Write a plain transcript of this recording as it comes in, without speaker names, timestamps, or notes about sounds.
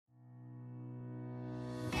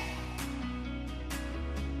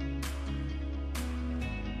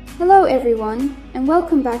Hello everyone, and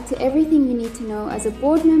welcome back to everything you need to know as a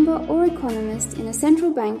board member or economist in a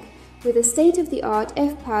central bank with a state-of-the-art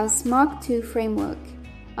FPAS Mark II framework.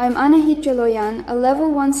 I'm Anahit Jaloyan, a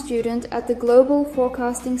Level 1 student at the Global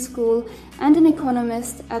Forecasting School and an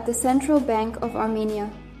economist at the Central Bank of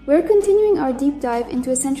Armenia. We're continuing our deep dive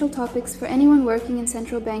into essential topics for anyone working in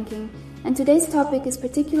central banking, and today's topic is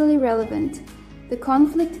particularly relevant: the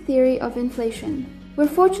conflict theory of inflation. We're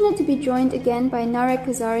fortunate to be joined again by Narek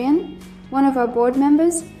Kazarian, one of our board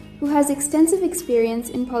members, who has extensive experience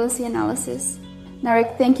in policy analysis.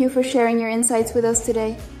 Narek, thank you for sharing your insights with us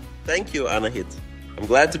today. Thank you, Anahit. I'm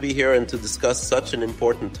glad to be here and to discuss such an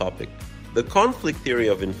important topic. The conflict theory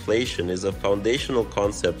of inflation is a foundational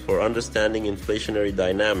concept for understanding inflationary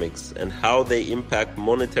dynamics and how they impact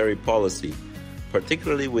monetary policy,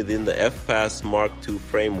 particularly within the FPAS Mark II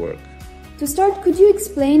framework. To start, could you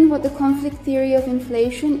explain what the conflict theory of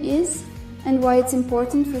inflation is and why it's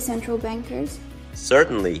important for central bankers?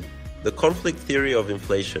 Certainly. The conflict theory of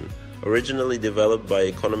inflation, originally developed by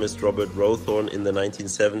economist Robert Rowthorne in the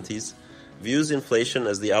 1970s, views inflation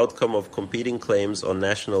as the outcome of competing claims on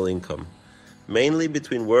national income, mainly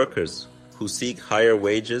between workers who seek higher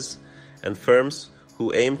wages and firms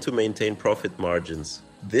who aim to maintain profit margins.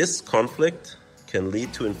 This conflict can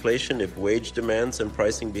lead to inflation if wage demands and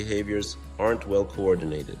pricing behaviors aren't well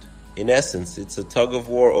coordinated. In essence, it's a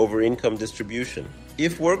tug-of-war over income distribution.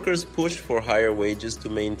 If workers push for higher wages to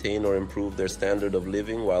maintain or improve their standard of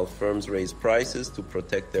living while firms raise prices to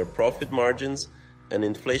protect their profit margins, an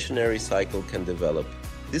inflationary cycle can develop.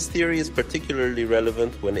 This theory is particularly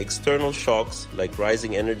relevant when external shocks like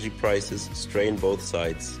rising energy prices strain both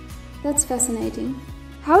sides. That's fascinating.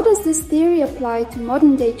 How does this theory apply to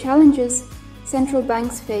modern-day challenges central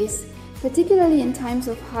banks face, particularly in times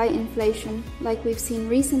of high inflation, like we've seen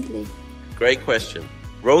recently? Great question.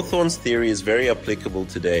 Rowthorne's theory is very applicable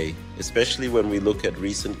today, especially when we look at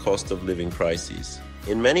recent cost of living crises.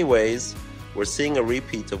 In many ways, we're seeing a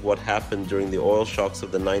repeat of what happened during the oil shocks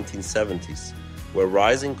of the 1970s, where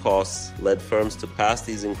rising costs led firms to pass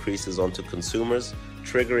these increases onto consumers,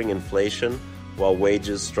 triggering inflation, while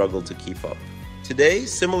wages struggled to keep up. Today,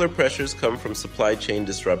 similar pressures come from supply chain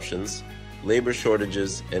disruptions, labor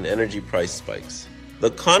shortages, and energy price spikes. The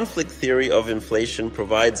conflict theory of inflation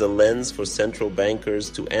provides a lens for central bankers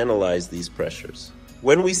to analyze these pressures.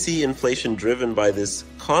 When we see inflation driven by this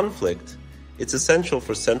conflict, it's essential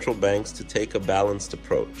for central banks to take a balanced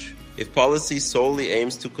approach. If policy solely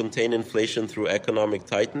aims to contain inflation through economic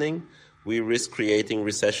tightening, we risk creating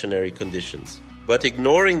recessionary conditions. But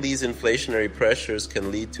ignoring these inflationary pressures can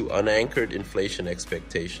lead to unanchored inflation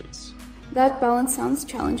expectations. That balance sounds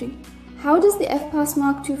challenging. How does the FPAS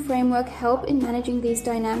Mark II framework help in managing these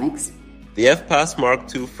dynamics? The FPAS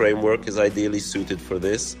Mark II framework is ideally suited for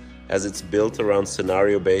this, as it's built around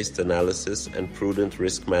scenario-based analysis and prudent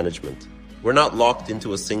risk management. We're not locked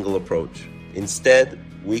into a single approach. Instead,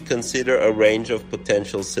 we consider a range of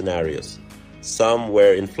potential scenarios, some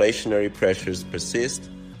where inflationary pressures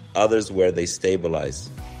persist, others where they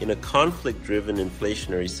stabilize. In a conflict-driven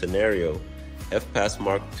inflationary scenario, FPAS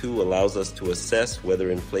Mark II allows us to assess whether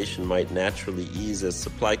inflation might naturally ease as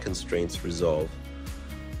supply constraints resolve,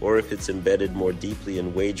 or if it's embedded more deeply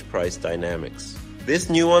in wage price dynamics. This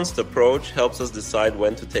nuanced approach helps us decide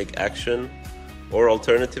when to take action, or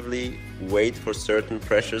alternatively, wait for certain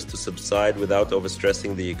pressures to subside without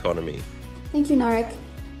overstressing the economy. Thank you, Narek.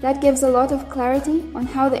 That gives a lot of clarity on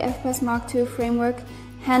how the FPAS Mark II framework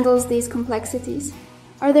handles these complexities.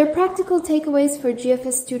 Are there practical takeaways for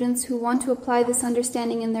GFS students who want to apply this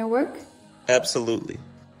understanding in their work? Absolutely.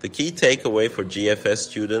 The key takeaway for GFS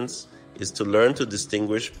students is to learn to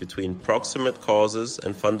distinguish between proximate causes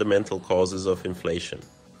and fundamental causes of inflation.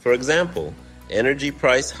 For example, energy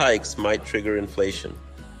price hikes might trigger inflation,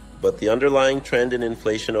 but the underlying trend in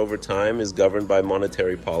inflation over time is governed by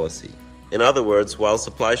monetary policy. In other words, while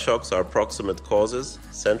supply shocks are proximate causes,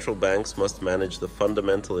 central banks must manage the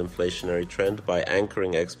fundamental inflationary trend by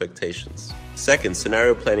anchoring expectations. Second,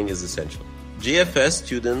 scenario planning is essential. GFS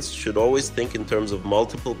students should always think in terms of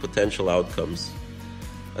multiple potential outcomes,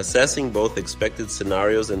 assessing both expected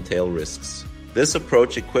scenarios and tail risks. This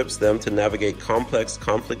approach equips them to navigate complex,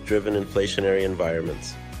 conflict-driven inflationary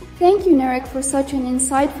environments. Thank you, Narek, for such an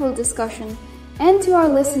insightful discussion. And to our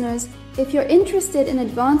listeners, if you're interested in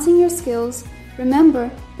advancing your skills,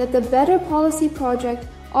 remember that the Better Policy Project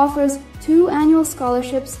offers 2 annual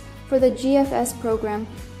scholarships for the GFS program,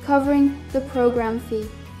 covering the program fee.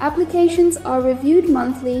 Applications are reviewed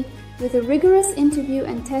monthly with a rigorous interview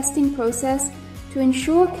and testing process to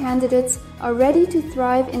ensure candidates are ready to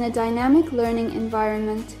thrive in a dynamic learning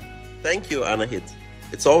environment. Thank you, Anahit.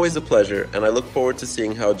 It's always a pleasure, and I look forward to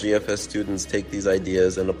seeing how GFS students take these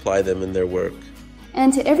ideas and apply them in their work.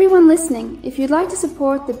 And to everyone listening, if you'd like to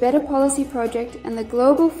support the Better Policy Project and the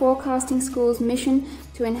Global Forecasting School's mission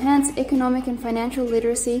to enhance economic and financial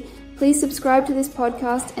literacy, please subscribe to this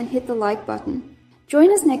podcast and hit the like button.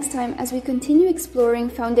 Join us next time as we continue exploring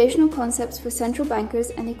foundational concepts for central bankers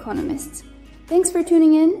and economists. Thanks for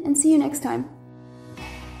tuning in, and see you next time.